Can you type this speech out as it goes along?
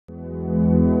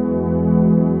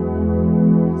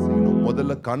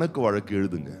முதல்ல கணக்கு வழக்கு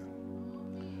எழுதுங்க.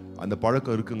 அந்த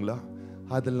பழக்கம் இருக்குங்களா?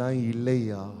 அதெல்லாம்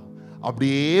இல்லையா,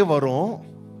 அப்படியே வரும்,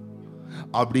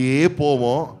 அப்படியே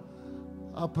போவோம்.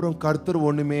 அப்புறம் கர்த்தர்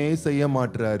ஒண்ணுமே செய்ய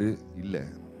மாட்டாரு. இல்ல,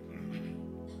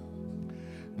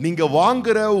 நீங்க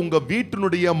வாங்குற உங்க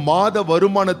வீட்டினுடைய மாத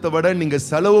வருமானத்தை விட நீங்க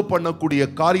செலவு பண்ணக்கூடிய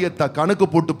காரியத்தை கணக்கு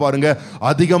போட்டு பாருங்க,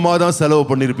 அதிகமா தான் செலவு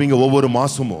பண்ணிருப்பீங்க ஒவ்வொரு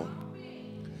மாசமும்.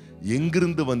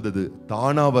 எங்கிருந்து வந்தது?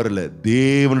 தானா வரல,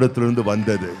 தேவனிடத்திலிருந்து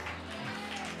வந்தது.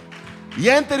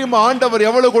 ஏன் தெரியுமா? ஆண்டவர்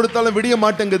எவ்வளவு கொடுத்தாலும் விடிய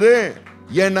மாட்டேங்குது.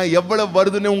 ஏன்னா எவ்வளவு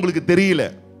வருதுன்னு உங்களுக்கு தெரியல.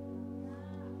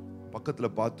 பக்கத்துல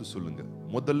பார்த்து சொல்லுங்க,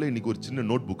 முதல்ல இன்னைக்கு ஒரு சின்ன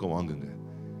நோட் புக்கை வாங்குங்க.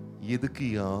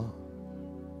 எதுக்குயா?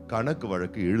 கணக்கு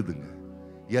வழக்கு எழுதுங்க.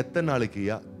 எத்தனை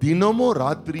நாளைக்குயா? தினமும்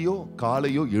ராத்திரியோ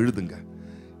காலையோ எழுதுங்க.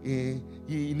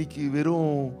 இன்னைக்கு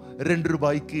வெறும் 2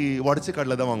 ரூபாய்க்கு உடைச்ச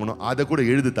கடலை தான் வாங்கணும், அதை கூட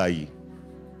எழுது தாயி,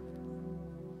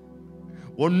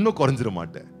 ஒன்னும் குறைஞ்சிட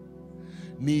மாட்டேன்.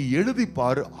 நீ எழுதி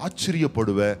பாரு,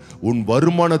 ஆச்சரியப்படுவ. உன்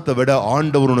வருமானத்தை விட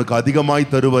ஆண்டவர் உனக்கு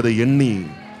அதிகமாய் தருவதை எண்ணி.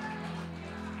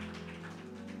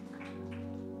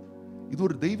 இது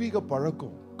ஒரு தெய்வீக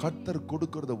பழக்கம். கர்த்தர்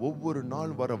கொடுக்கிறத ஒவ்வொரு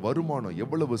நாள் வர வருமானம்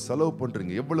எவ்வளவு செலவு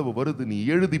பண்றீங்க, எவ்வளவு வருது, நீ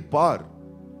எழுதி பார்.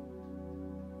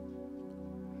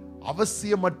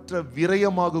 அவசியமற்ற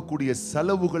விரயமாக கூடிய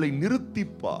செலவுகளை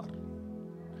நிறுத்திப்பார்.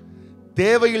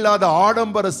 தேவையில்லாத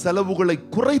ஆடம்பர செலவுகளை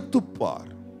குறைத்துப்பார்.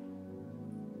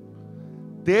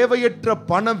 தேவையற்ற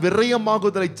பண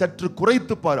விரயமாகுதலை சற்று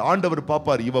குறைத்துப்பார். ஆண்டவர்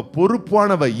பாப்பார், இவ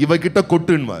பொறுப்பானவ, இவகிட்ட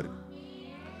கொட்டுன்வார்.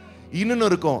 இன்னும்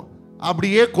இருக்கும்,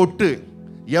 அப்படியே கொட்டு.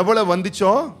 எவ்வளவு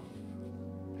வந்துச்சோ,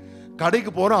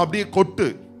 கடைக்கு போறோம் அப்படியே கொட்டு,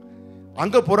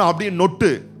 அங்க போறோம் அப்படியே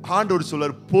நொட்டு. ஆண்டவர்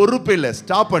சொல்றார், பொறுப்பு இல்லை,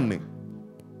 ஸ்டாப் பண்ணு.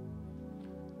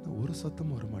 ஒரு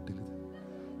சத்தம் வர மாட்டேங்குது.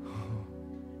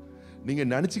 நீங்க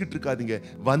நினைச்சுக்கிட்டு இருக்காதீங்க,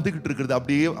 வந்துகிட்டு இருக்கிறது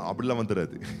அப்படியே அப்படிலாம்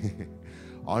வந்துடாது.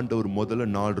 ஆண்டவர் முதல்ல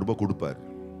 4 ரூபாய் கொடுப்பார்,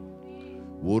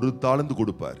 1 தாளந்து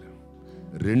கொடுப்பார்,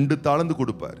 2 தாளந்து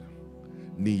கொடுப்பார்.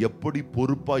 நீ எப்படி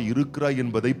பொறுப்பா இருக்கிறாய்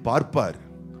என்பதை பார்ப்பார்.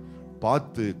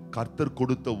 பார்த்து கர்த்தர்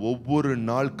கொடுத்த ஒவ்வொரு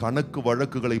நாள் கணக்கு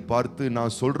வழக்குகளை பார்த்து,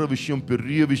 நான் சொல்ற விஷயம்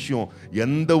பெரிய விஷயம்,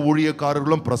 எந்த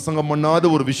ஊழியக்காரர்களும் பிரசங்கம்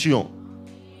பண்ணாத ஒரு விஷயம்.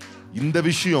 இந்த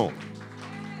விஷயம்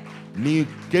நீ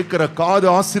கேட்கிற காது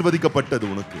ஆசீர்வதிக்கப்பட்டது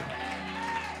உனக்கு.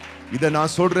 இதை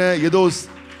நான் சொல்றேன் ஏதோ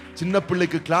சின்ன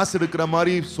பிள்ளைக்கு கிளாஸ் எடுக்கிற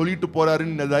மாதிரி சொல்லிட்டு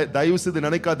போறாருன்னு தயவு செய்து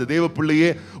நினைக்காத. தேவ பிள்ளையே,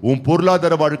 உன்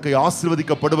பொருளாதார வாழ்க்கை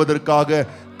ஆசீர்வதிக்கப்படுவதற்காக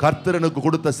கர்த்தர் எனக்கு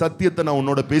கொடுத்த சத்தியத்தை நான்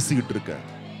உன்னோட பேசிக்கிட்டு இருக்கேன்.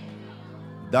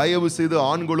 தயவு செய்து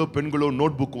ஆண்களோ பெண்களோ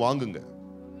நோட் புக் வாங்குங்க.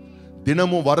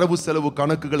 தினமும் வரவு செலவு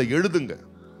கணக்குகளை எழுதுங்க.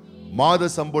 மாத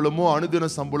சம்பளமோ அனுதின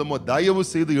சம்பளமோ தயவு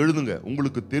செய்து எழுதுங்க.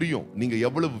 உங்களுக்கு தெரியும் நீங்க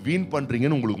எவ்வளவு வீண்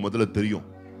பண்றீங்கன்னு உங்களுக்கு முதல்ல தெரியும்.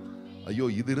 ஐயோ,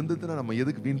 இது இருந்ததுன்னா நம்ம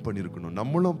எதுக்கு வீண் பண்ணிருக்கணும்,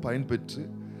 நம்மளும் பயன்பெற்று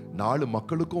 4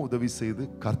 மக்களுக்கும் உதவி செய்து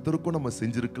கர்த்தருக்கும் நம்ம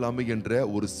செஞ்சிருக்கலாமே என்ற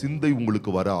ஒரு சிந்தை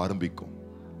உங்களுக்கு வர ஆரம்பிக்கும்.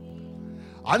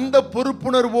 அந்த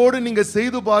பொறுப்புணர்வோடு நீங்க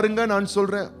செய்து பாருங்க. நான்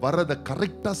சொல்றேன், வர்றதை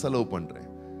கரெக்டா செலவு பண்றேன்.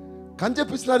 கஞ்ச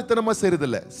பிஸ்னாரித்தனமா செய்யறது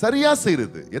இல்ல, சரியா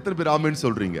செய்யறது. எத்தனை பேர் ஆமென்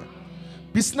சொல்றீங்க?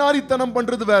 பிஸ்னாரித்தனம்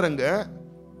பண்றது வேறங்க,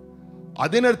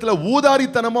 அதே நேரத்தில்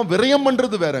ஊதாரித்தனமா விரயம்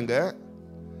பண்றது வேறங்க.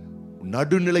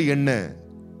 நடுநிலை என்ன?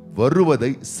 வருவதை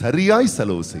சரியாய்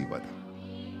செலவு செய்வது.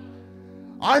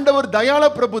 ஆண்டவர் தயாள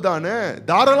பிரபு தானே,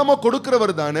 தாராளமா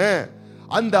கொடுக்கிறவர் தானே.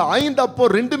 அந்த 5 அப்போ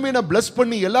 2 மீனை பிளஸ்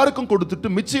பண்ணி எல்லாருக்கும் கொடுத்துட்டு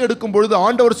மிச்சம் எடுக்கும் பொழுது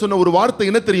ஆண்டவர் சொன்ன ஒரு வார்த்தை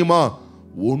என்ன தெரியுமா?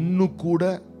 ஒன்னு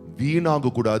கூட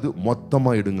வீணாக கூடாது,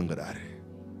 மொத்தமா எடுங்கிறாரு.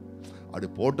 அப்படி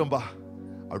போட்டோம்பா,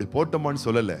 அப்படி போட்டோமான்னு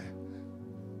சொல்லல.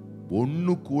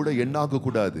 ஒன்னு கூட என்னாக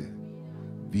கூடாது,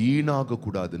 வீணாக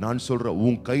கூடாது. நான் சொல்றேன்,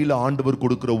 உன் கையில ஆண்டவர்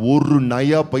கொடுக்கிற ஒரு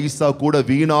நயா பைசா கூட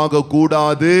வீணாக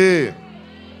கூடாது.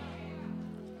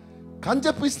 கஞ்ச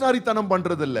பிஸ்னாரித்தனம்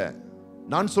பண்றது இல்ல,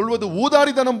 நான் சொல்வது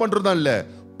ஊதாரித்தனம் பண்றதா இல்ல.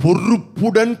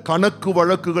 பொறுப்புடன் கணக்கு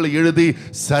வழக்குகளை எழுதி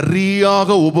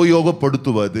சரியாக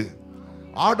உபயோகப்படுத்துவது.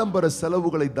 ஆடம்பர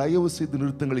செலவுகளை தயவு செய்து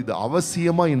நிறுத்துங்கள். இது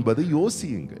அவசியமா என்பதை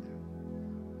யோசியுங்கள்.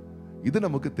 இது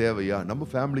நமக்கு தேவையா, நம்ம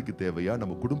ஃபேமிலிக்கு தேவையா,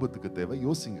 நம்ம குடும்பத்துக்கு தேவை,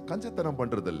 யோசிங்க. கஞ்சத்தனம்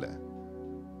பண்றதில்ல.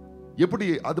 எப்படி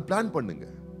அது பிளான் பண்ணுங்க.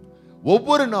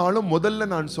 ஒவ்வொரு நாளும் முதல்ல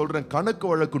நான் சொல்றேன், கணக்கு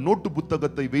வழக்கு நோட்டு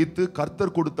புத்தகத்தை வைத்து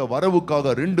கர்த்தர் கொடுத்த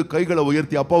வரவுக்காக 2 கைகளை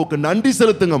உயர்த்தி அப்பாவுக்கு நன்றி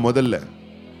செலுத்துங்க. முதல்ல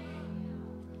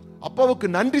அப்பாவுக்கு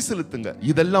நன்றி செலுத்துங்க.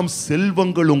 இதெல்லாம்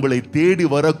செல்வங்கள் உங்களை தேடி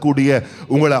வரக்கூடிய,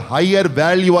 உங்களை ஹையர்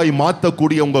வேல்யூவாய்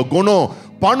மாற்றக்கூடிய உங்க குணம்.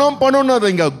 பணம் பணம்னு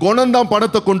அதை குணம் தான்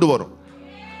பணத்தை கொண்டு வரும்.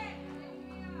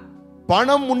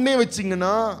 பணம் முன்னே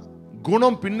வச்சீங்கன்னா,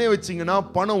 குணம் பின்னே வச்சீங்கன்னா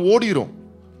பணம் ஓடிரும்.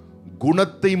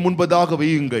 குணத்தை முன்பதாக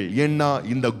வையுங்கள். ஏன்னா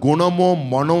இந்த குணமோ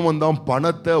மனமும் தான்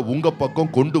பணத்தை உங்க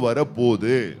பக்கம் கொண்டு வர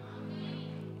போகுது.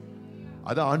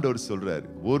 அதான் ஆண்டவர் சொல்றாரு,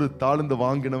 1 தாளந்து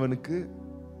வாங்கினவனுக்கு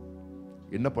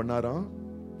என்ன பண்ணாராம்?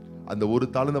 அந்த 1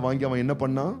 தாளந்து வாங்கி அவன் என்ன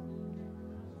பண்ணான்?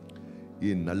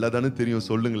 நல்லதானு தெரியும்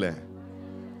சொல்லுங்களேன்.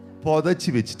 புதைச்சி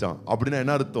வச்சுட்டான். அப்படின்னா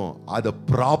என்ன அர்த்தம்? அதை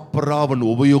ப்ராப்பரா அவன்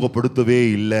உபயோகப்படுத்தவே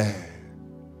இல்லை.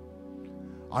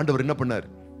 ஆண்டவர் என்ன பண்ணார்?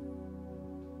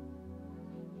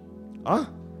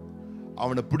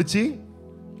 அவனை பிடிச்சி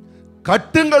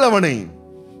கட்டுங்கள், அவனை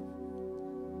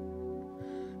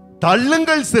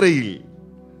தள்ளுங்கள் சிறையில்.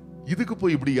 இதுக்கு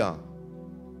போய் இப்படியா?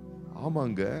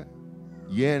 ஆமாங்க.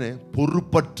 ஏன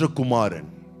பொறுப்பற்ற குமாரன்,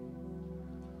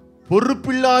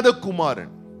 பொறுப்பில்லாத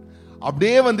குமாரன்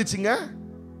அப்படியே வந்துச்சுங்க,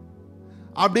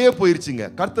 அப்படியே போயிருச்சுங்க.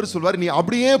 கர்த்தர் சொல்வார், நீ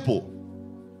அப்படியே போ,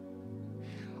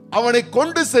 அவனை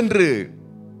கொண்டு சென்று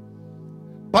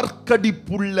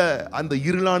பற்கடிப்புள்ள அந்த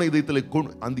இருளான இதயத்தில்,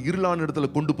 அந்த இருளான இடத்துல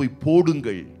கொண்டு போய்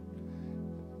போடுங்கள்.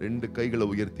 2 கைகளை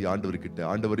உயர்த்தி ஆண்டவர் கிட்ட,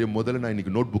 ஆண்டவரே முதல்ல நான்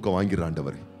இன்னைக்கு நோட் புக்கை வாங்கிடுறேன்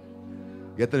ஆண்டவரே.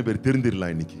 எத்தனை பேர்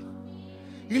திருந்திடலாம் இன்னைக்கு?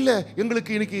 இல்ல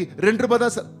எங்களுக்கு இன்னைக்கு 2 ரூபாய்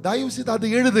தான். தயவு செய்து அதை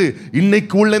எழுது.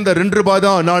 இன்னைக்கு உள்ள இந்த 2 ரூபாய்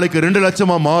தான் நாளைக்கு 2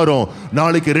 லட்சமா மாறும்,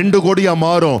 நாளைக்கு 2 கோடியா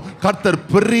மாறும். கர்த்தர்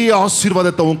பெரிய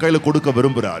ஆசீர்வாதத்தை உன் கையில கொடுக்க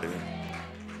விரும்புறாரு.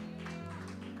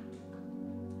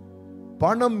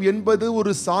 பணம் என்பது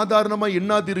ஒரு சாதாரணமா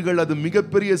எண்ணாதீர்கள், அது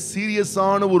மிகப்பெரிய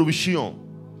சீரியஸான ஒரு விஷயம்.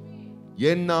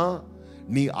 ஏன்னா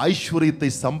நீ ஐஸ்வர்யத்தை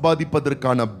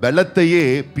சம்பாதிப்பதற்கான பலத்தையே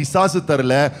பிசாசு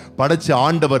தரல, படைச்ச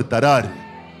ஆண்டவர் தராரு.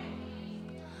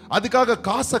 அதுக்காக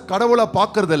காசை கடவுளா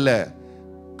பார்க்கறதல்ல,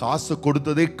 காசை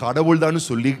கொடுத்ததே கடவுள் தான்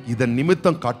சொல்லி இதன்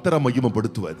நிமித்தம் கர்த்தரை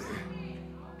மகிமைப்படுத்துவது.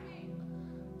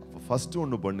 ஃபர்ஸ்ட்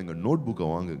ஒன்று பண்ணுங்க, நோட் புக்கை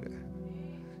வாங்குங்க,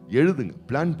 எழுதுங்க,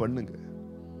 பிளான் பண்ணுங்க.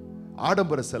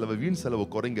 ஆடம்பர செலவு, வீண் செலவு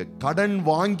குறைங்க. கடன்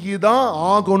வாங்கிதான்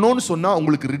ஆகணும்னு சொன்னா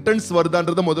உங்களுக்கு ரிட்டர்ன்ஸ்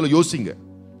வருதான்றத முதல்ல யோசிங்க.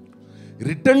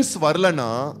 ரிட்டர்ன்ஸ் வரலன்னா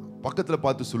பக்கத்துல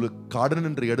பார்த்து சொல்லு, கடன்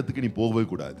என்ற இடத்துக்கு நீ போகவே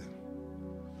கூடாது.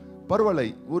 பரவாயில்ல,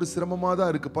 ஒரு சிரமமா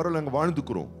தான் இருக்கு, பரவாயில்ல, அங்க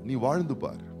வாழ்ந்துக்கிறோம், நீ வாழ்ந்து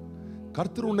பாரு.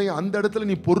 கர்த்தர் உன்னை அந்த இடத்துல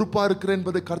நீ பொறுப்பா இருக்கிற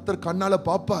என்பதை கர்த்தர் கண்ணால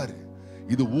பாப்பாரு.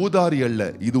 இது ஊதாரி அல்ல,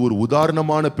 இது ஒரு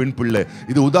உதாரணமான பெண் பிள்ளை,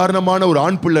 இது உதாரணமான ஒரு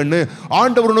ஆண் பிள்ளைன்னு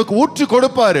ஆண்டவர் உனக்கு ஊற்றி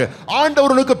கொடுப்பாரு.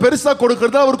 ஆண்டவர் உனக்கு பெருசா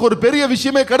கொடுக்கிறது அவருக்கு ஒரு பெரிய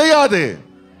விஷயமே கிடையாது.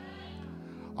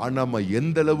 ஆனா நம்ம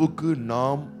எந்த அளவுக்கு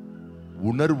நாம்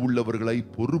உணர்வுள்ளவர்களை,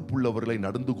 பொறுப்புள்ளவர்களை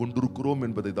நடந்து கொண்டிருக்கிறோம்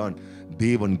என்பதை தான்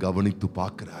தேவன் கவனித்து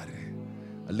பார்க்கிறாரு.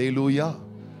 அல்லேலூயா.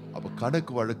 அப்ப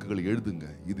கணக்கு வழக்குகள் எழுதுங்க.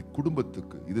 இது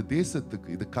குடும்பத்துக்கு, இது தேசத்துக்கு,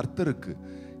 இது கர்த்தருக்கு,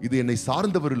 இது என்னை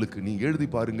சார்ந்தவர்களுக்கு. நீ எழுதி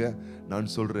பாருங்க. நான்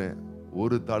சொல்றேன்,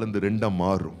 1 தாலந்து 2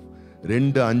 மாறும்,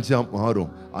 2 5 மாறும்,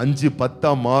 5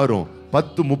 10 மாறும்,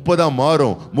 10 30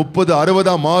 மாறும், 30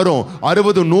 60 மாறும்,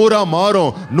 60 100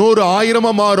 மாறும், 100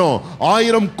 1000 மாறும்,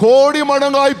 1000 கோடி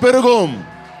மடங்காய் பெருகும்,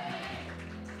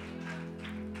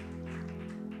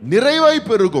 நிறைவாய்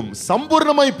பெருகும்,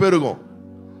 சம்பூர்ணமாய் பெருகும்.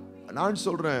 நான்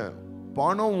சொல்றேன்,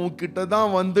 பணம் உன்கிட்ட தான்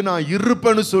வந்து நான்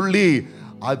இருப்பேன்னு சொல்லி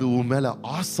அது உன் மேல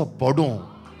ஆசைப்படும்.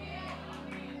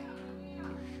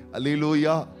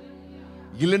 அல்லேலூயா.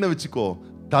 இல்லைன்னு வச்சுக்கோ,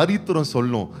 தரித்திரம்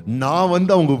சொல்லும், நான்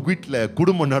வந்து அவங்க வீட்டுல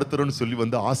குடும்பம் நடத்துறேன்னு சொல்லி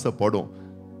வந்து ஆசைப்படும்.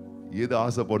 எது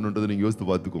ஆசைப்படணுன்றது நீங்க யோசித்து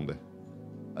பார்த்துக்கோங்க.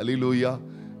 அல்லேலூயா.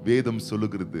 வேதம்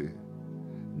சொல்லுகிறது,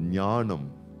 ஞானம்,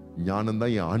 ஞானம்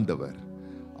தான் என் ஆண்டவர்,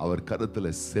 அவர் கரத்துல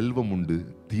செல்வம் உண்டு,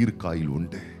 தீர்க்காயில்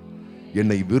உண்டு.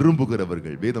 என்னை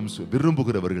விரும்புகிறவர்கள், வேதம்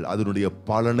விரும்புகிறவர்கள் அதனுடைய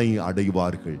பலனை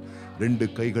அடைவார்கள். 2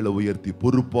 கைகளை உயர்த்தி,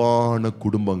 பொறுப்பான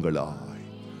குடும்பங்களாய்,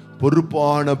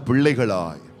 பொறுப்பான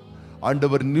பிள்ளைகளாய்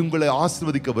ஆண்டவர் உங்களை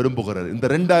ஆசீர்வதிக்க விரும்புகிறார். இந்த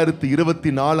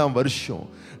 2024 வருஷம்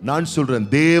நான் சொல்றேன்,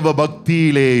 தேவ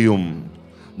பக்தியிலேயும்,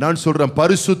 நான் சொல்றேன்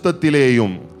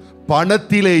பரிசுத்தத்திலேயும்,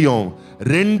 பணத்திலேயும்,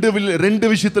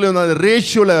 2 விஷயத்திலும்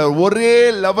ரேஷியோல, ஒரே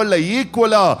லெவல்ல,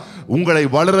 ஈக்குவலா உங்களை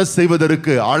வளர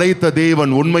செய்வதற்கு அழைத்த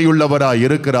தேவன் உண்மையுள்ளவராய்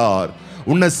இருக்கிறார்.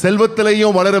 உன்னை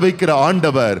செல்வத்திலையும் வளர வைக்கிற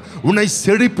ஆண்டவர், உன்னை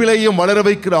செழிப்பிலையும் வளர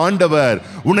வைக்கிற ஆண்டவர்,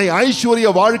 உன்னை ஐஸ்வர்ய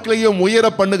வாழ்க்கையிலையும் உயர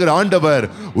பண்ணுகிற ஆண்டவர்,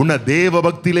 உன்னை தேவ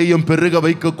பக்தியிலையும் பெருக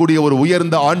வைக்கக்கூடிய ஒரு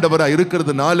உயர்ந்த ஆண்டவரா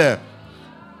இருக்கிறதுனால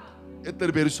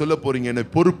எத்தனை பேர் சொல்ல போறீங்க, என்னை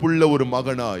பொறுப்புள்ள ஒரு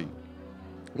மகனாய்,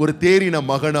 ஒரு தேறின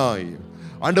மகனாய்,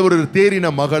 ஆண்டவர் ஒரு தேறின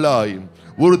மகளாய்,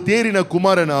 ஒரு தேறின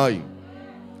குமாரனாய்,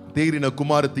 தேறின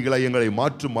குமாரத்திகளாய் எங்களை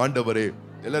மாற்றும் ஆண்டவரே.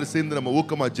 எல்லாரும் சேர்ந்து நம்ம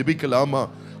ஊக்கமா ஜெபிக்கலாமா?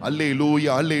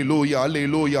 அல்லேலூயா, அல்லேலூயா,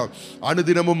 அல்லேலூயா.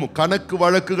 அனுதினமும் கணக்கு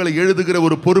வழக்குகளை எழுதுகிற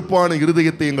ஒரு பொறுப்பான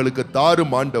இருதயத்தை எங்களுக்கு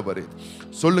தாரும் ஆண்டவரே.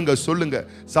 சொல்லுங்க, சொல்லுங்க,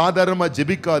 சாதாரணமா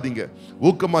ஜெபிக்காதீங்க,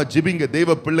 ஊக்கமா ஜெபிங்க.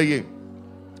 தேவ பிள்ளையே,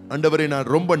 ஆண்டவரே,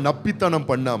 நான் ரொம்ப நப்பித்தனம்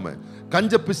பண்ணாம,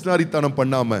 கஞ்ச பிஸ்னாரித்தனம்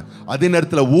பண்ணாம, அதே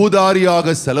நேரத்தில்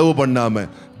ஊதாரியாக செலவு பண்ணாம,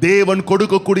 தேவன்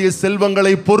கொடுக்கக்கூடிய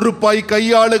செல்வங்களை பொறுப்பாய்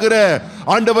கையாளுகிற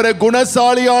ஆண்டவரே,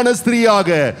 குணசாலியான ஸ்திரீயாக,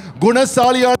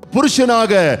 குணசாலியான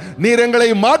புருஷனாக நீர் எங்களை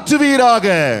மாற்றுவீராக.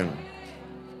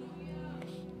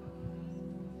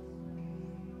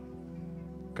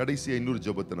 கடைசியா இன்னொரு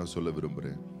ஜெபத்தை நான் சொல்ல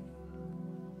விரும்புறேன்.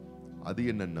 அது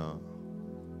என்னன்னா,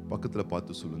 பக்கத்துல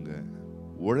பார்த்து சொல்லுங்க,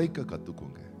 உழைக்க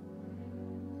கத்துக்கோங்க.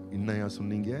 என்னையா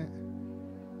சொன்னீங்க?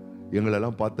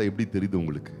 எங்களெல்லாம் பார்த்தா எப்படி தெரியுது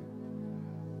உங்களுக்கு?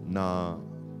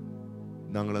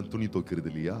 நாங்களாம் துணி துவைக்கிறது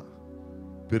இல்லையா,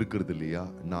 பெருக்கிறது இல்லையா?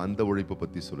 நான் அந்த உழைப்பை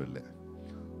பத்தி சொல்லல.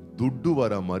 துட்டு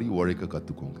வர மாதிரி உழைக்க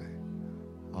கத்துக்கோங்க.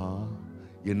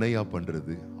 என்னையா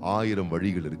பண்றது? 1000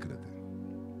 வழிகள் இருக்கிறது.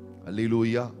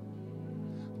 அல்லேலூயா.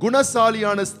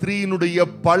 குணசாலியான ஸ்திரீயினுடைய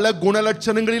பல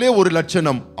குணலட்சணங்களிலே ஒரு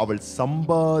லட்சணம், அவள்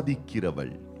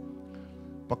சம்பாதிக்கிறவள்.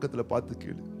 பக்கத்துல பார்த்து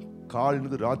கேளு.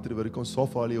 காலிருந்து ராத்திரி வரைக்கும்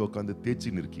சோஃபாலேயே உட்காந்து தேய்ச்சி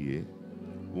நிற்கியே,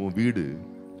 உன் வீடு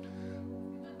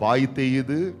பாய்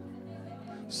தேயுது,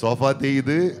 சோஃபா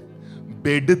தேயுது,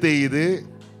 பெட் தேயுது.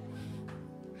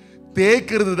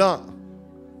 தேய்க்கிறது தான்.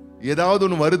 ஏதாவது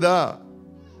ஒன்று வருதா?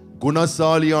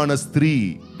 குணசாலியான ஸ்திரீ,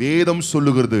 வேதம்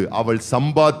சொல்லுகிறது, அவள்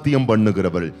சம்பாத்தியம்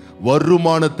பண்ணுகிறவள்,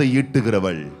 வருமானத்தை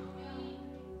ஈட்டுகிறவள்.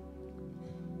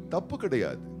 தப்பு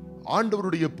கிடையாது.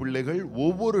 ஆண்டவருடைய பிள்ளைகள்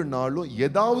ஒவ்வொரு நாளும்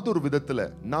ஏதாவது ஒரு விதத்துல,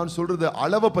 நான் சொல்றது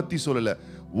அளவை பத்தி சொல்லல,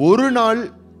 ஒரு நாள்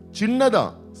சின்னதா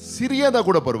சிறியதா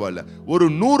கூட பரவாயில்ல, ஒரு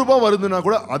 100 ரூபாய் வருதுன்னா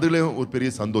கூட அதுல ஒரு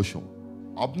பெரிய சந்தோஷம்.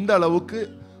 அந்த அளவுக்கு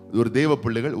ஒரு தேவ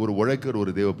பிள்ளைகள், ஒரு உழைக்கிற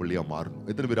ஒரு தேவ பிள்ளையா மாறணும்.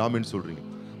 எத்தனை பேர் ஆமென் சொல்றீங்க?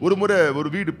 ஒரு முறை ஒரு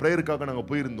வீடு பிரேயருக்காக நாங்க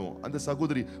போயிருந்தோம். அந்த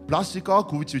சகோதரி பிளாஸ்டிக்கா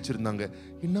குவிச்சு வச்சிருந்தாங்க.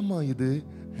 என்னம்மா இது?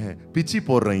 பிச்சி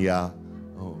போடுறேன்யா.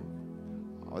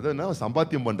 அதான்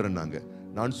சம்பாத்தியம் பண்றேன்னாங்க.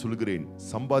 நான் சொல்கிறேன்,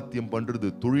 சம்பாத்தியம் பண்றது,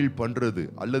 தொழில் பண்றது,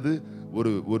 அல்லது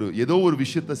ஒரு ஏதோ ஒரு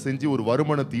விஷயத்தை செஞ்சு ஒரு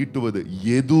வருமானத்தை ஈட்டுவது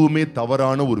எதுவுமே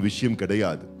தவறான ஒரு விஷயம்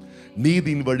கிடையாது.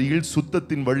 நீதியின் வழியில்,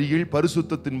 சுத்தத்தின் வழியில்,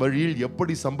 பரிசுத்தத்தின் வழியில்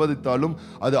எப்படி சம்பாதித்தாலும்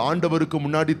அது ஆண்டவருக்கு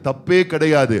முன்னாடி தப்பே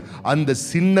கிடையாது. அந்த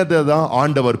சின்னதை தான்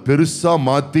ஆண்டவர் பெருசா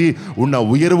மாத்தி உன்னை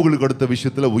உயர்வுகளுக்கு அடுத்த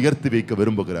விஷயத்துல உயர்த்தி வைக்க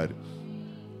விரும்புகிறார்.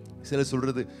 சில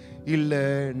சொல்றது, இல்ல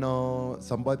நான்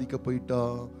சம்பாதிக்க போயிட்டா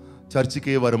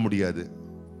சர்ச்சுக்கே வர முடியாது.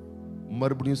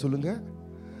 மறுபடியும் சொல்லுங்க,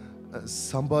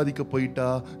 சம்பாதிக்க போயிட்டா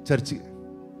சர்ச்சு.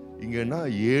 இங்கன்னா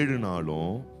 7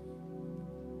 நாளும்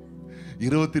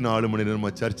 24 மணி நேரமா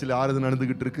சர்ச்சில் ஆராதனை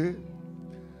நடந்துகிட்டு இருக்கு.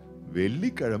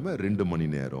 வெள்ளிக்கிழமை 2 மணி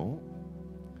நேரம்,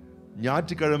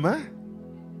 ஞாயிற்றுக்கிழமை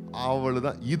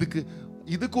அவ்வளவுதான்.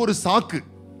 இதுக்கு ஒரு சாக்கு.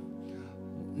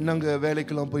 நாங்க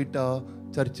வேலைக்கெல்லாம் போயிட்டா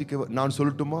சர்ச்சுக்கு. நான்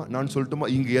சொல்லட்டுமா,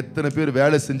 இங்க எத்தனை பேர்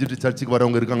வேலை செஞ்சுட்டு சர்ச்சுக்கு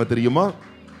வரவங்க இருக்காங்க தெரியுமா?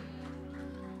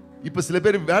 இப்ப சில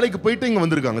பேர் வேலைக்கு போயிட்டு இங்க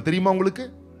வந்திருக்காங்க தெரியுமா உங்களுக்கு?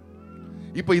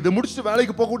 இப்ப இதை முடிச்சுட்டு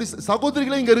வேலைக்கு போகக்கூடிய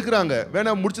சகோதரிகளே இங்க இருக்கிறாங்க.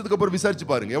 வேணா முடிச்சதுக்கு அப்புறம் விசாரிச்சு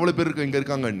பாருங்க எவ்வளவு பேர் இங்க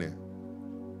இருக்காங்கன்னு.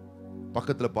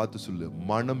 பக்கத்துல பார்த்து சொல்லு,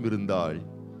 மனம் இருந்தால்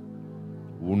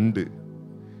உண்டு.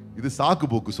 இது சாக்கு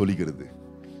போக்கு சொல்லிக்கிறது.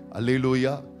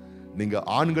 அல்லேலூயா. நீங்க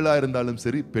ஆண்களா இருந்தாலும்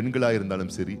சரி, பெண்களா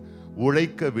இருந்தாலும் சரி,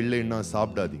 உழைக்கவில்லைன்னா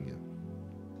சாப்பிடாதீங்க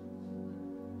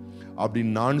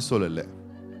அப்படின்னு நான் சொல்லல.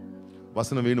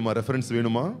 வசனம் வேணுமா? ரெஃபரன்ஸ்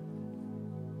வேணுமா?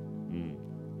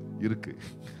 இருக்கு.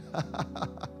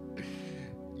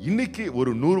 இன்னைக்கு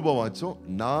ஒரு 100 ரூபாய் வாச்சும்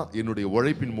நான் என்னுடைய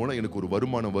உழைப்பின் மூலம் எனக்கு ஒரு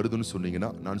வருமானம் வருதுன்னு சொன்னீங்கன்னா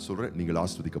நான் சொல்றேன், நீங்கள்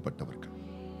ஆஸ்வதிக்கப்பட்டவர்கள்.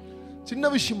 சின்ன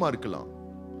விஷயமா இருக்கலாம்.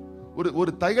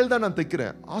 ஒரு தையல் தான் நான்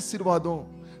தைக்கிறேன், ஆசீர்வாதம்.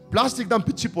 பிளாஸ்டிக் தான்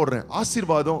பிச்சு போடுறேன்,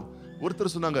 ஆசீர்வாதம்.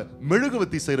 ஒருத்தர் சொன்னாங்க,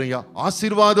 மெழுகுவத்தி செய்யறையா,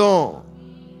 ஆசீர்வாதம்.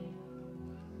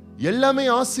 எல்லாமே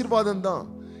ஆசீர்வாதம் தான்.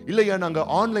 இல்லையா, நாங்க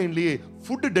ஆன்லைன்லயே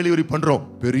ஃபுட் டெலிவரி பண்றோம்,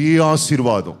 பெரிய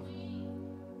ஆசீர்வாதம்.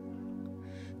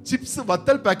 சிப்ஸ்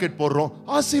வத்தல் பாக்கெட் போடுறோம்,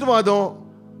 ஆசீர்வாதம்.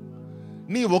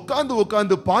 நீ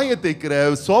உட்காந்து பாய தேய்க்கிற,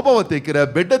 சோபாவை தேய்க்கிற,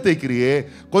 பெட்டை தேய்க்கிறியே,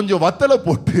 கொஞ்சம் வத்தலை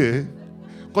போட்டு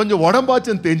கொஞ்சம்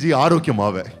உடம்பாச்சும் தேஞ்சி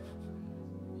ஆரோக்கியமாவே.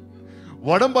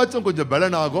 உடம்பாச்சும் கொஞ்சம்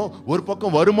பலனாகும். ஒரு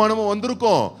பக்கம் வருமானமும்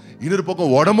வந்திருக்கும், இன்னொரு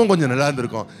பக்கம் உடம்பும் கொஞ்சம் நல்லா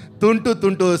இருந்திருக்கும்.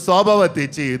 துண்டு சோபாவை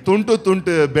தேய்ச்சி,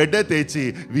 துண்டு பெட்டை தேய்ச்சி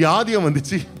வியாதியம்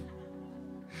வந்துச்சு,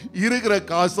 இருக்கிற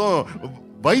காசும்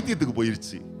வைத்தியத்துக்கு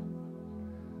போயிருச்சு.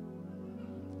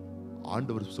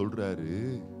 ஆண்டவர் சொல்றாரு,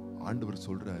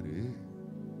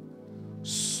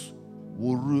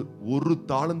 ஒரு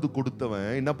தாளந்து கொடுத்தவன்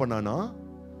என்ன பண்ணானா,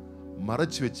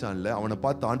 மறைச்சு வச்சான்ல. அவனை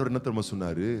பார்த்து ஆண்டவர் என்ன தெரியுமா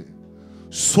சொன்னாரு?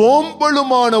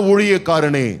 சோம்பலுமான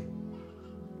ஊழியக்காரனே.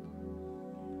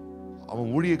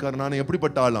 அவன் ஊழியக்காரனான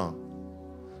எப்படிப்பட்ட ஆளாம்?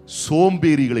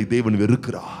 சோம்பேறிகளை தேவன்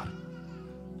வெறுக்கிறார்.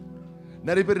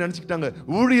 நிறைய பேர் நினைச்சுக்கிட்டாங்க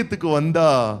ஊழியத்துக்கு வந்தா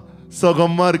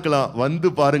சுகமா இருக்கலாம். வந்து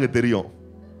பாருங்க தெரியும்.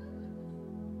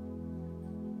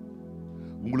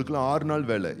 உங்களுக்குலாம் 6 நாள்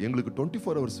வேலை, எங்களுக்கு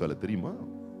 24 hours வேலை தெரியுமா?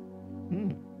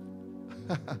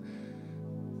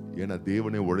 ஏன்னா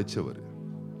தேவனே உழைச்சவர்.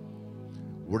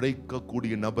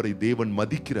 உழைக்கக்கூடிய நபரை தேவன்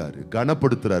மதிக்கிறாரு,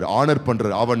 கனப்படுத்துறாரு, ஆனர்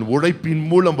பண்றாரு. அவன் உழைப்பின்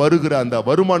மூலம் வருகிற அந்த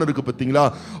வருமானம் இருக்கு பார்த்தீங்களா,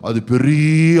 அது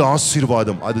பெரிய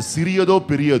ஆசீர்வாதம். அது சிறியதோ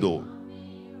பெரியதோ,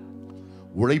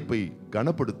 உழைப்பை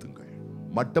கனப்படுத்துங்கள்,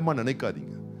 மட்டமா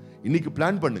நினைக்காதீங்க. இன்னைக்கு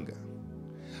பிளான் பண்ணுங்க,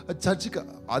 சர்ச்சுக்கு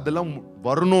அதெல்லாம்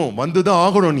வரணும், வந்துதான்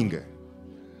ஆகணும். நீங்க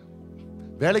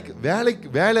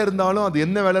வேலை இருந்தாலும், அது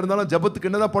என்ன வேலை இருந்தாலும் ஜெபத்துக்கு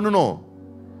என்னதான் பண்ணணும்?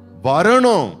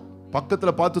 வரணும்.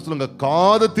 பக்கத்துல பார்த்து சொல்லுங்க,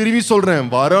 காதை திருவி சொல்றேன்,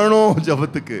 வரணும்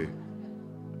ஜெபத்துக்கு.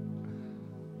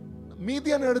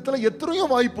 மீதியான இடத்துல எத்தனையோ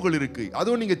வாய்ப்புகள் இருக்கு.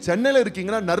 அதுவும் நீங்க சென்னையில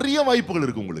இருக்கீங்கன்னா நிறைய வாய்ப்புகள்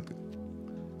இருக்கு உங்களுக்கு.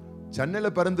 சென்னையில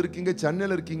பிறந்திருக்கீங்க,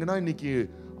 சென்னையில இருக்கீங்கன்னா இன்னைக்கு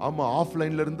ஆமா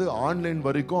ஆஃப்லைன்ல இருந்து ஆன்லைன்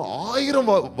வரைக்கும்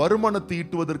 1000 வருமானத்தை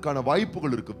ஈட்டுவதற்கான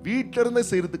வாய்ப்புகள் இருக்கு. வீட்டில இருந்தே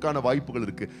செய்யறதுக்கான வாய்ப்புகள்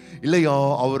இருக்கு. இல்லையா,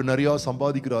 அவர் நிறைய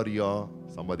சம்பாதிக்கிறாரியா,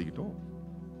 சம்பாதிக்கட்டும்,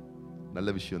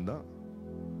 நல்ல விஷயம்தான்,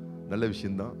 நல்ல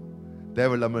விஷயம்தான்.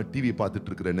 தேவையில்லாம டிவி பார்த்துட்டு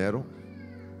இருக்கிற நேரம்,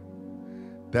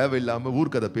 தேவையில்லாம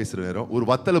ஊர்க்கதை பேசுற நேரம், ஒரு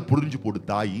வத்தலை புழிஞ்சு போடு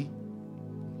தாயி,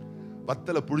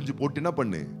 வத்தலை புழிஞ்சு போட்டு என்ன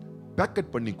பண்ணு,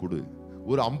 பேக்கெட் பண்ணி கொடு,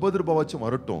 ஒரு 50 ரூபாய் வச்சும்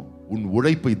வரட்டும், உன்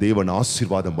உழைப்பை தேவன்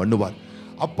ஆசீர்வாதம் பண்ணுவார்.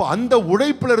 அப்ப அந்த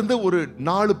உழைப்புல இருந்து ஒரு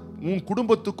 4 உன்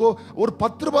குடும்பத்துக்கோ ஒரு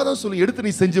 10 ரூபாய் தான் சொல்லி எடுத்து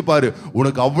நீ செஞ்சு பாரு,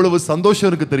 உனக்கு அவ்வளவு சந்தோஷம்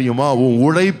இருக்கு தெரியுமா? உன்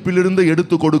உழைப்பிலிருந்து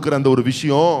எடுத்து கொடுக்கிற அந்த ஒரு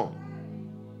விஷயம்.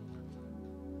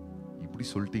 இப்படி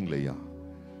சொல்லிட்டீங்களேயா,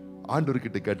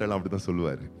 ஆண்டவர்கிட்ட கேட்டாலும் அப்படிதான்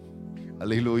சொல்லுவாரு.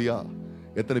 அல்லேலூயா.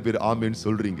 எத்தனை பேர் ஆமென்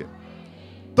சொல்றீங்க?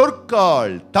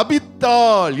 தொற்காள்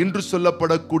தபித்தாள் என்று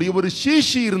சொல்லப்படக்கூடிய ஒரு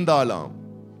சீஷி இருந்தாலாம்.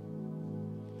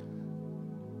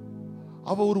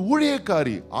 அவ ஒரு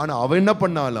ஊழியக்காரி. ஆனா அவ என்ன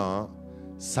பண்ணாலாம்,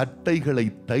 சட்டைகளை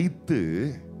தைத்து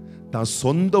தான்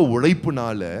சொந்த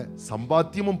உழைப்புனால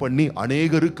சம்பாத்தியமும் பண்ணி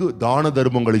அநேகருக்கு தான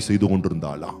தர்மங்களை செய்து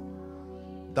கொண்டிருந்தாலாம்.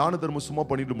 தான தர்மம் சும்மா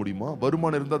பண்ணிட முடியுமா?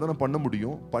 வருமானம் இருந்தா தானே பண்ண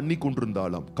முடியும். பண்ணி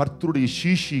கொண்டிருந்தாலாம். கர்த்தருடைய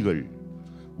சீஷிகள்,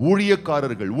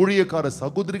 ஊழியக்காரர்கள், ஊழியக்கார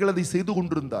சகோதரிகள் அதை செய்து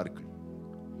கொண்டிருந்தார்கள்.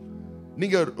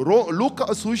 நீங்க லூக்கா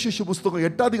சுவிசேஷ புஸ்தகம்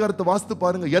 8ஆம் அதிகாரத்தை வாசித்து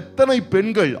பாருங்க. எத்தனை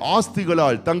பெண்கள்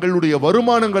ஆஸ்திகளால், தங்களுடைய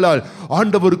வருமானங்களால்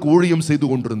ஆண்டவருக்கு ஊழியம் செய்து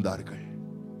கொண்டிருந்தார்கள்.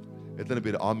 எத்தனை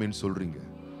பேர் ஆமென் சொல்றீங்க?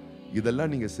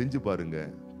 இதெல்லாம் நீங்க செஞ்சு பாருங்க.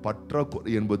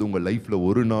 பற்றாக்குறை என்பது உங்க லைஃப்ல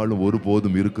ஒரு நாளும்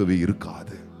ஒருபோதும் இருக்கவே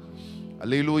இருக்காது.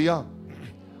 அல்லேலூயா.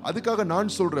 அதுக்காக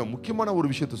நான் சொல்றேன், முக்கியமான ஒரு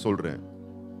விஷயத்தை சொல்றேன்.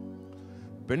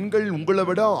 பெண்கள் உங்களை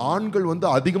விட ஆண்கள்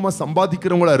அதிகமா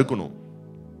சம்பாதிக்கிறவங்களா இருக்கணும்.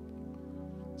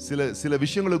 சில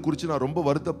விஷயங்களை குறித்து நான் ரொம்ப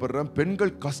வருத்தப்படுறேன்.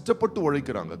 பெண்கள் கஷ்டப்பட்டு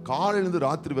உழைக்கிறாங்க காலையிலிருந்து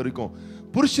ராத்திரி வரைக்கும்.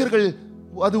 புருஷர்கள்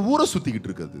அது ஊரை சுத்திக்கிட்டு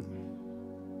இருக்குது.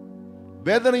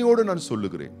 வேதனையோடு நான்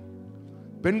சொல்லுகிறேன்,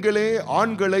 பெண்களே,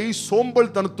 ஆண்களை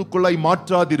சோம்பல் தனத்துக்குள்ளாய்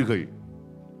மாற்றாதீர்கள்.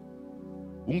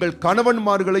 உங்கள்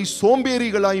கணவன்மார்களை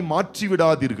சோம்பேறிகளாய் மாற்றி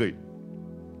விடாதீர்கள்.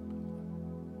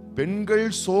 பெண்கள்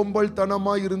சோம்பல்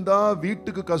தனமா இருந்தா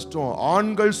வீட்டுக்கு கஷ்டம்.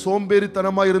 ஆண்கள்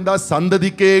சோம்பேறித்தனமா இருந்தா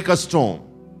சந்ததிக்கே கஷ்டம்.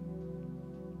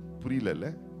 புரியல?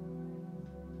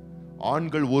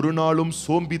 ஆண்கள் ஒரு நாளும்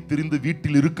சோம்பி திரிந்து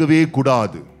வீட்டில் இருக்கவே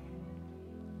கூடாது.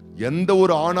 எந்த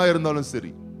ஒரு ஆணா இருந்தாலும்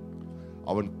சரி,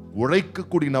 அவன்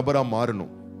உழைக்கக்கூடிய நபரா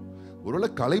மாறணும். ஒருவேளை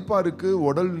களைப்பா இருக்கு,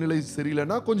 உடல் நிலை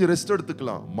சரியில்லைன்னா கொஞ்சம் ரெஸ்ட்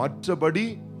எடுத்துக்கலாம். மற்றபடி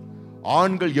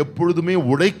ஆண்கள் எப்பொழுதுமே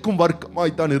உழைக்கும்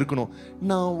வர்க்கமாய்த்தான் இருக்கணும்.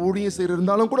 நான் ஊழியம் செய்ய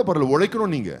இருந்தாலும் கூட பரவாயில்ல,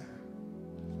 உழைக்கணும். நீங்க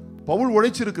பவுல்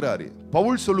உழைச்சிருக்கிறாரு.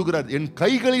 பவுல் சொல்லுகிறார், என்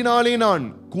கைகளினாலே நான்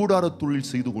கூடார தொழில்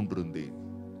செய்து கொண்டிருந்தேன்.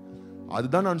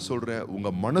 அதுதான் நான் சொல்றேன், உங்க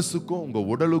மனசுக்கும் உங்க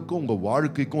உடலுக்கும் உங்க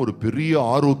வாழ்க்கைக்கும் ஒரு பெரிய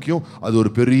ஆரோக்கியம், அது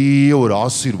ஒரு பெரிய ஒரு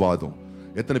ஆசீர்வாதம்.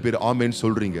 எத்தனை பேர் ஆமென்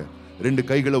சொல்றீங்க? 2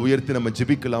 கைகளை உயர்த்தி நம்ம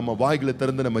ஜெபிக்கலாமா? வாய்களை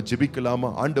திறந்து நம்ம ஜெபிக்கலாமா?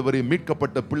 ஆண்டவரே,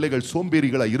 மீட்கப்பட்ட பிள்ளைகள்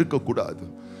சோம்பேறிகளா இருக்கக்கூடாது.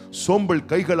 சோம்பல்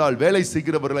கைகளால் வேலை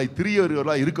செய்கிறவர்களாய்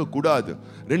திரியவர்களாய் இருக்கக்கூடாது.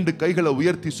 2 கைகளை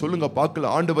உயர்த்தி சொல்லுங்க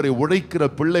பார்க்கலாம். ஆண்டவரை, உழைக்கிற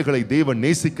பிள்ளைகளை தேவன்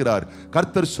நேசிக்கிறார்.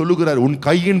 கர்த்தர் சொல்லுகிறார், உன்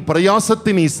கையின்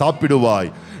பிரயாசத்தை நீ சாப்பிடுவாய்.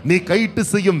 நீ கைட்டு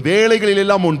செய்யும் வேலைகளில்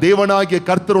எல்லாம் உன் தேவனாகிய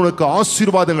கர்த்தர் உனக்கு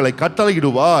ஆசீர்வாதங்களை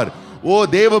கட்டளையிடுவார். ஓ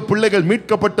தேவ பிள்ளைகள்,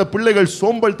 மீட்கப்பட்ட பிள்ளைகள்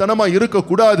சோம்பல் தனமா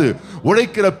இருக்கக்கூடாது.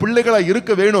 உழைக்கிற பிள்ளைகளா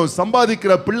இருக்க வேணும்.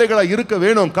 சம்பாதிக்கிற பிள்ளைகளா இருக்க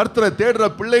வேணும். கர்த்தரை தேடுற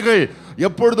பிள்ளைகள்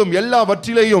எப்பொழுதும்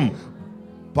எல்லாவற்றிலேயும்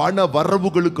பண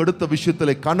வரவுகளுக்கு அடுத்த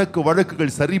விஷயத்திலே கணக்கு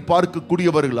வழக்குகள் சரி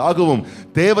பார்க்கக்கூடியவர்களாகவும்,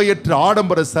 தேவையற்ற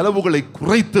ஆடம்பர செலவுகளை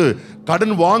குறைத்து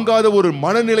கடன் வாங்காத ஒரு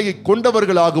மனநிலையை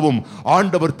கொண்டவர்களாகவும்,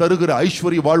 ஆண்டவர் தருகிற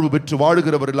ஐஸ்வர்ய வாழ்வு பெற்று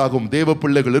வாழுகிறவர்களாகவும் தேவ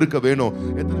பிள்ளைகள் இருக்க வேணும்.